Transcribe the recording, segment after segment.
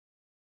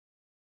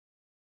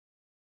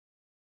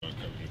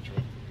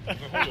on.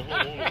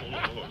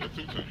 That's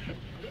too tight.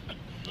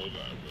 No lie,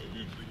 bro.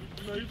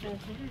 You know you from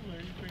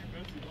Cleveland. You think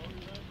that's the only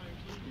lie?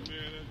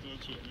 Man, that's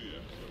just tripped me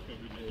out.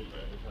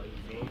 How you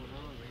doing?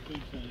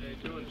 How you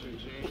doing,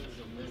 James?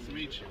 Nice to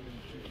meet you.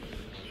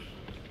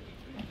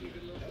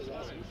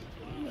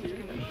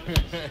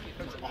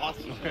 That's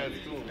awesome. That's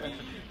cool.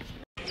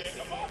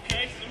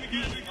 Okay, let me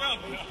get it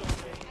together.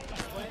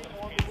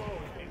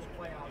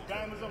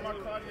 Diamonds on my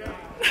cardiac.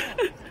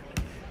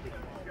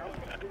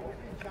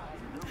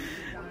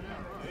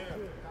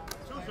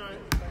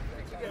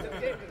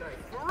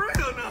 For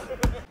real now.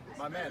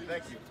 My man,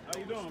 thank you. How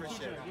you doing?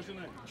 Appreciate it. What's your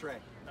name? Trey.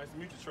 Nice to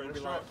meet you, Trey. We'll be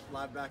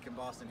live back in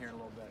Boston here in a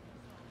little bit.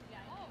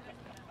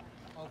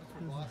 Oh, that's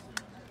from Boston.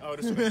 Oh,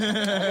 this is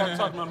I gotta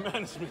talk to my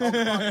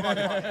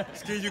management.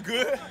 Skee, you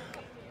good?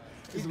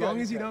 As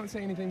long as you don't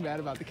say anything bad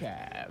about the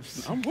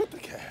Cavs. I'm with the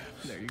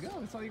Cavs. There you go.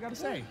 That's all you gotta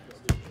say.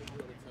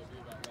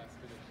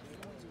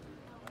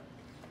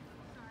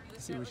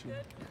 See what you.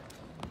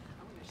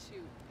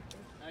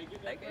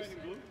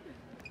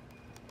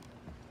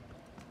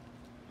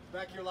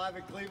 Back here live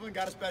in Cleveland,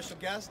 got a special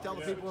guest. Tell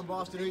the people in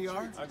Boston who you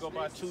are. I go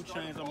by 2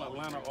 Chainz. I'm an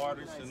Atlanta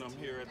artist, and I'm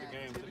here at the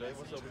game today.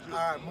 What's up with you?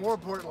 All right, more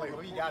importantly,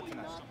 who you got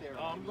tonight?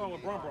 I'm going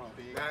with Bron.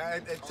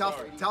 It's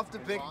tough to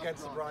pick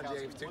against LeBron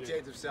James, 2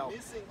 Chainz himself.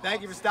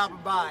 Thank you for stopping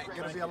by.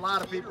 Going to be a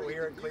lot of people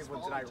here in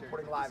Cleveland tonight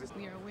reporting live.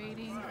 We are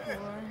waiting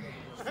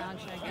for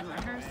soundcheck and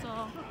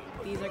rehearsal.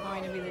 These are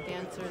going to be the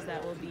dancers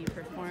that will be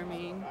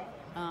performing.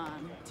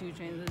 2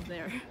 Chainz is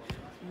there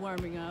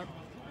warming up.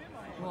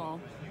 Well,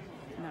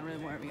 not really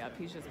warming up,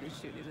 he's just been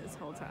shooting this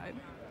whole time.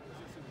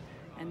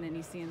 And then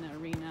you see in the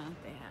arena,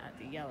 they had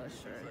the yellow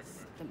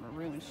shirts, the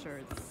maroon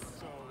shirts.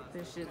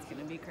 This shit's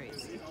gonna be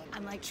crazy.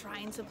 I'm like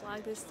trying to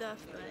vlog this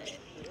stuff, but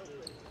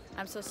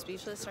I'm so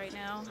speechless right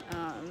now.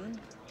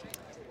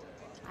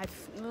 I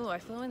flew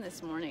in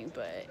this morning,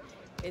 but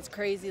it's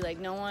crazy, like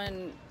no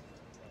one,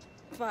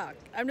 fuck.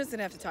 I'm just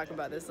gonna have to talk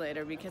about this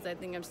later because I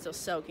think I'm still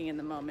soaking in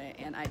the moment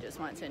and I just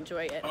want to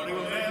enjoy it.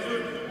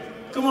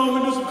 Come on,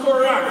 we do some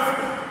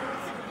choreography.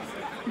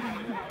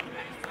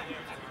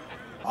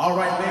 All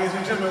right, ladies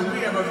and gentlemen, we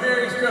have a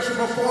very special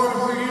performance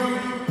for you.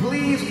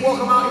 Please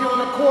welcome out here on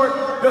the court,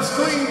 the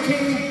Skee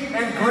King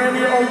and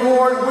Grammy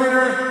Award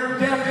winner,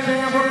 Def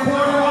Jam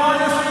recording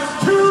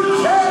artist, 2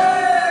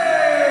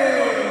 Chainz!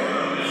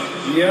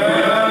 Yeah!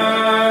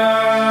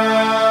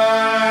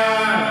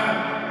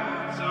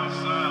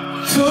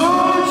 2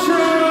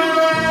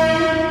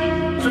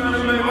 Chainz! Trying to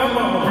make my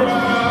mama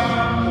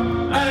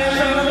proud. I ain't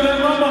trying to make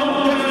my mama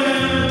proud.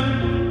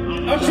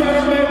 I'm trying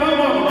to make my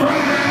mama proud.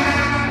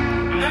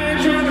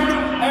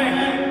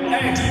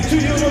 To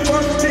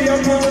university,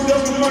 I'm going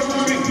up to my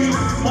degree.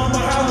 Mama,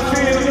 how I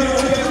feel,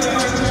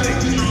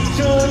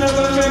 Shaun, as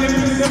I'm ready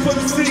to put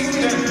the seat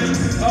there.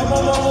 I'm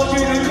on my own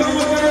feet and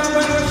come around by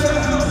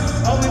myself.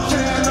 I'm the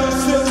child, no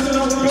sister,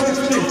 no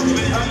bestie.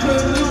 I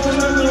couldn't do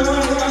nothing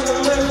around like a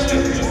lefty.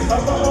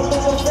 I'm on my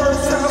mama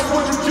first house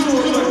with the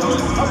jeweler.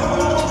 I'm on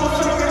my mama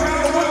second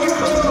house with the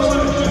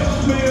color.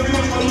 Me and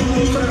mama, we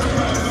will try to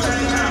find the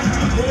same house.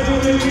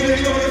 When we get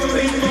it, go to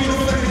sleep on the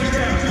same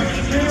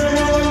house. Me and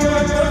mama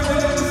got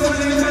nothing at the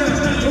same time.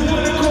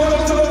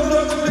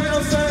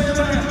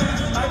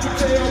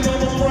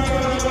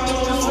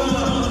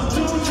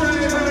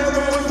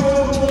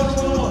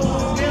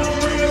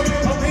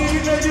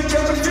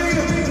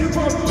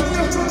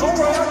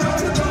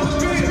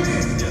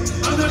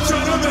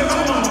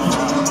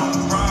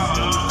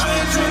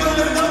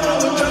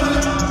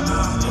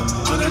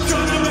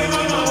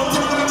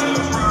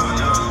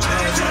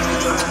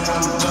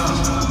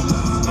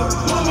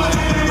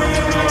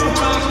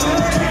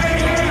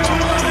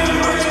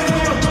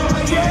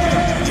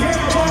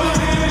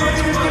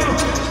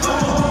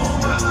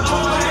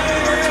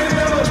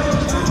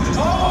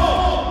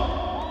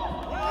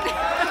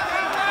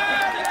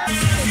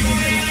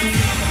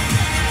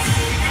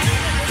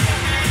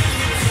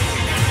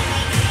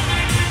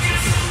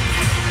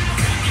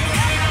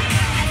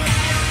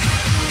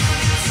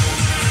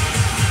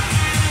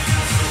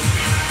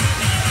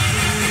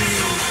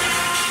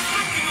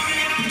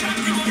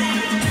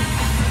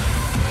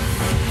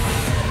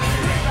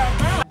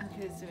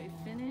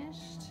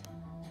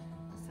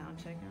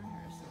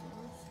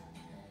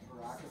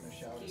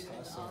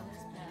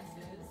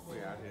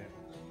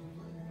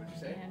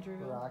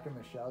 Rock and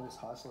Michelle just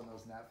hustling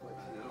those Netflix.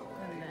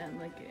 And then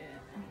look at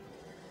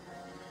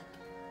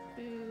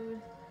food.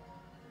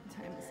 What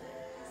time is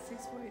it?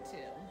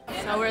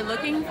 6:42. So we're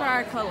looking for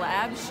our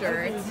collab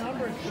shirts.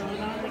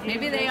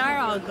 Maybe they are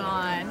all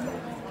gone.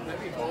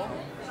 That'd be cool.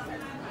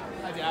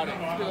 I doubt it.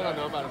 People don't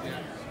know about them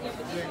yet.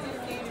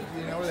 Do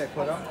you know where they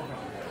put them?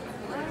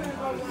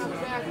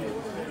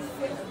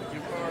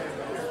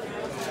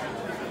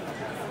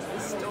 The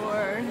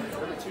store.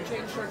 The 2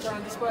 Chainz shirts are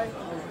on display.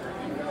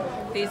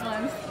 These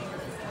ones.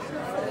 I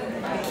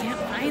can't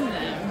find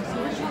them.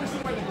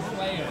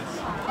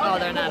 Oh,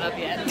 they're not up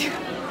yet.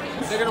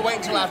 They're gonna wait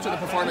until after the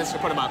performance to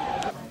put them up.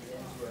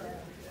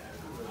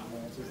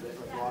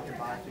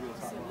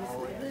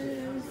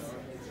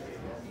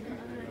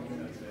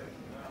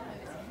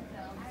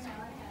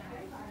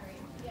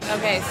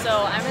 Okay, so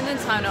I'm in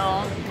the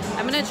tunnel.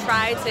 I'm gonna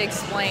try to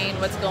explain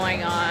what's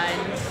going on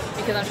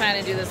because I'm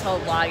trying to do this whole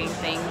vlogging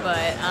thing,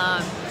 but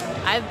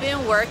I've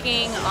been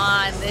working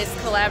on this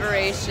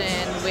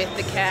collaboration with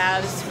the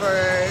Cavs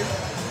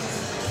for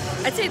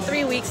I'd say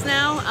 3 weeks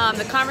now.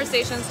 The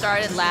conversation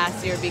started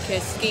last year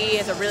because Skee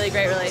has a really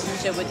great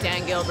relationship with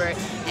Deng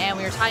and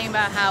we were talking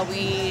about how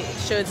we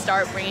should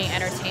start bringing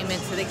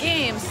entertainment to the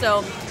game.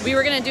 So we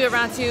were gonna do it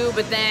round 2,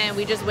 but then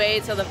we just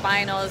waited till the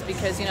finals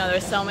because, you know,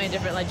 there's so many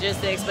different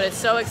logistics, but it's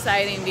so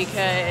exciting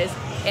because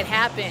it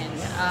happened.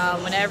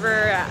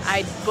 Whenever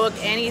I book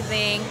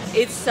anything,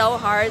 it's so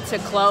hard to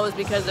close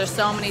because there's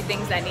so many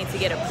things that need to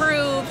get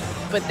approved,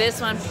 but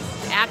this one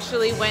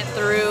actually went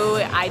through.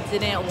 I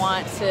didn't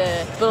want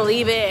to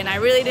believe it, and I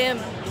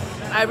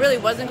really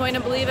wasn't going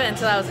to believe it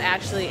until I was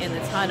actually in the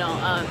tunnel.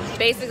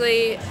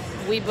 Basically,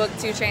 we booked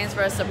 2 Chainz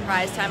for a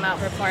surprise timeout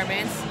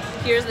performance.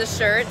 Here's the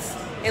shirts.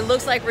 It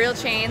looks like real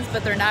chains,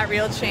 but they're not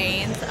real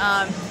chains.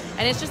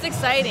 And it's just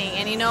exciting,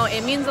 and you know,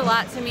 it means a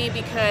lot to me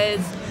because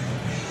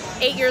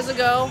 8 years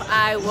ago,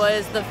 I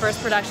was the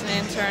first production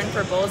intern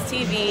for Bulls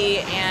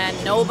TV,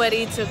 and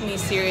nobody took me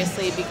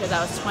seriously because I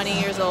was 20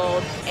 years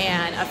old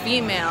and a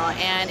female.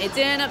 And it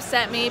didn't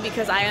upset me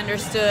because I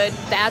understood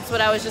that's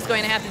what I was just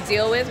going to have to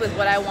deal with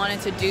what I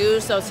wanted to do.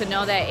 So to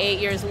know that 8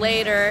 years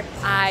later,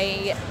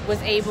 I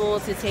was able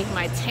to take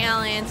my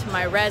talent,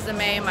 my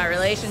resume, my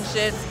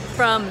relationships,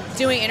 from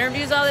doing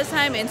interviews all this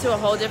time into a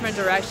whole different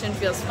direction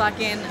feels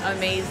fucking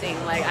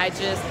amazing. Like, I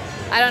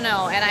don't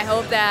know. And I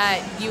hope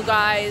that you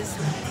guys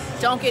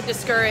don't get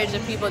discouraged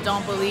if people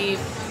don't believe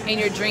in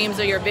your dreams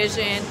or your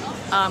vision,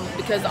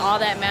 because all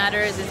that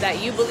matters is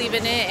that you believe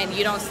in it and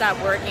you don't stop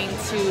working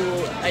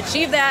to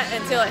achieve that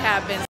until it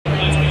happens.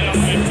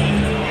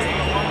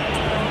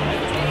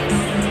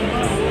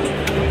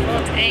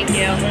 Thank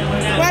you.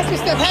 Watch your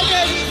stuff.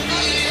 Hey,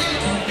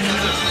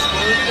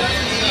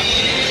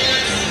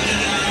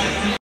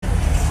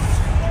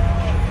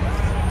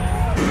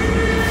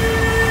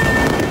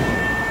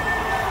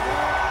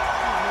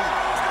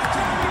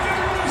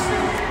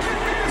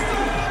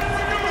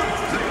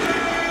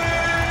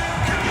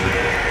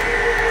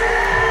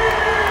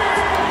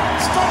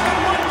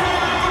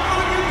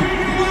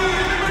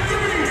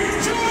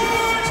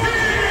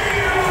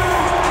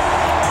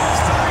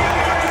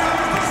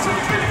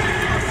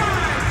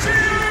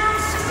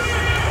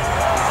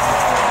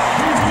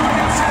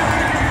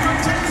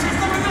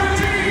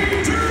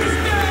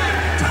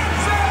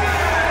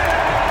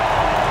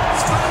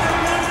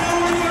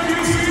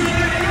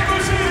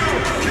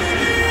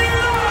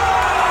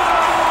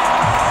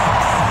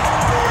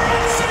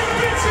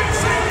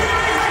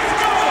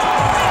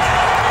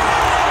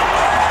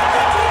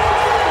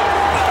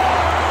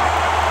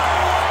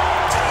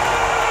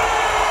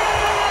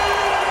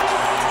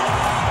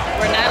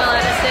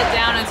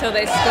 until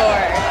they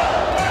score.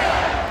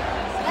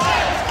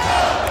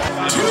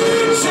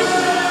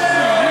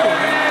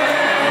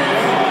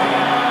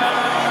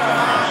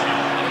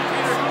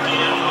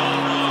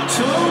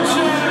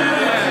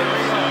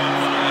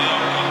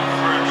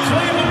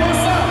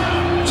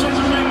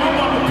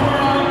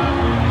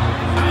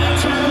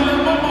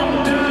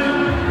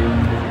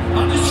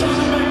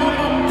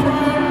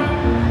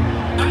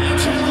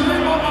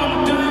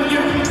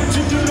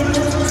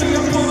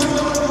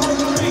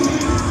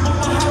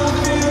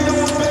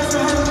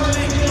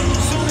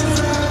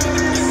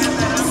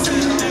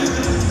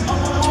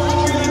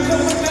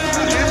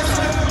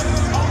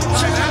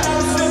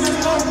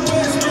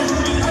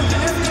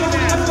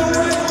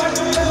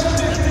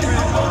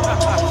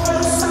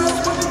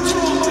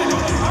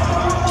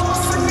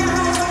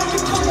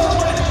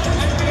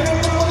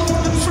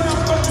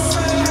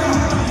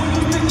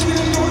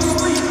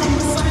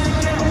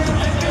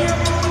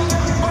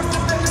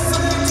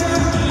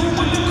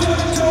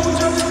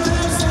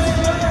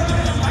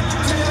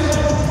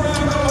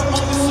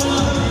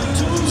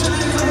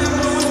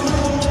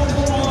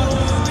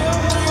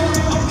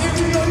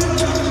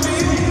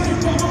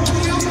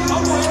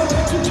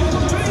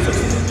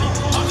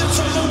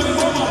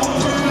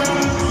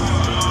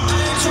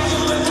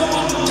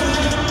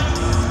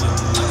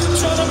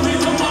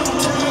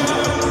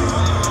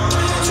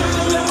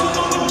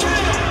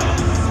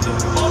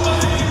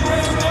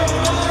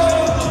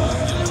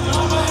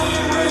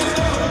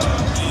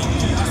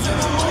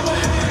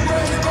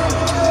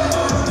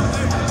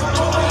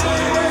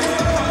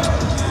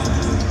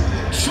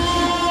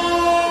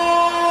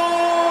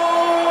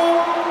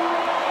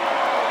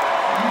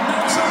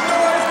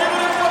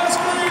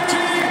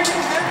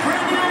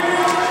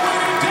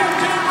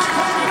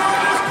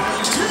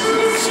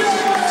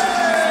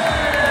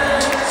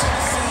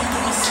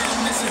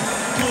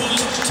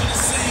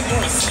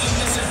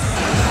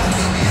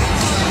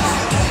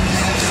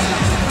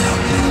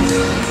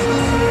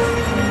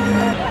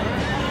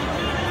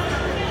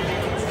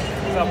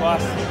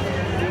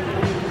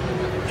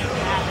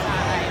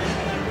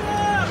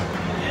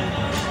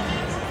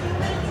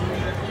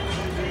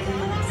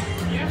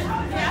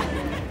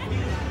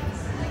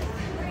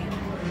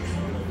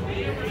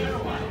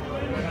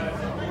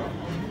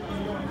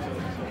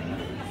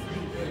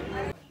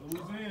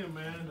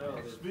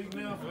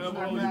 now.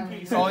 Forever hold your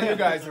peace. It's all you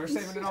guys. We're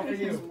saving it all for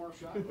you.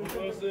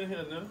 What's in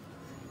here now?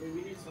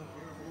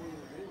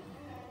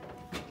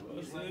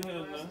 What's in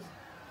here now?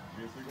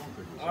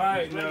 All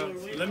right, now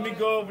let me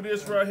go over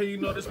this right here. You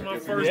know, this is my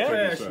first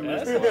passion.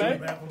 That's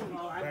okay.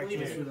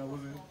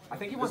 I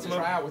think he wants to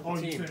try out with the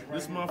team.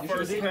 This is my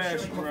first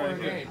passion right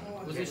here.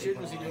 Was he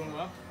shooting? Was he doing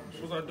well?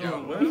 Was I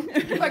doing well?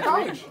 You like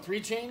college?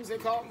 3 chains, they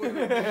call it?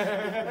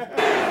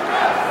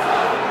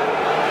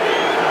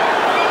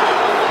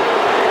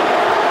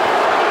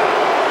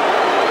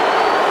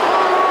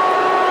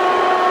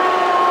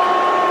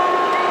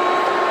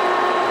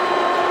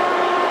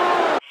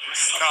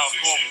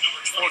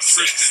 Or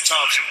Tristan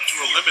Thompson to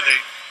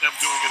eliminate them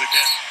doing it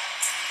again.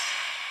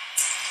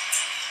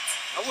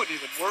 I wouldn't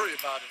even worry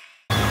about it.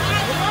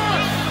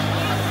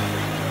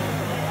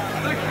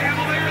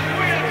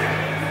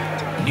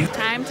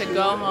 Time to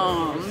go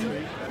home.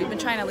 We've been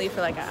trying to leave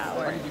for like an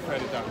hour.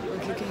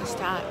 You can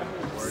stop.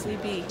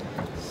 Sleepy.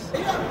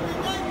 Depend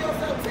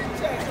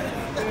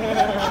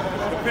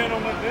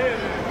on my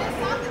dad.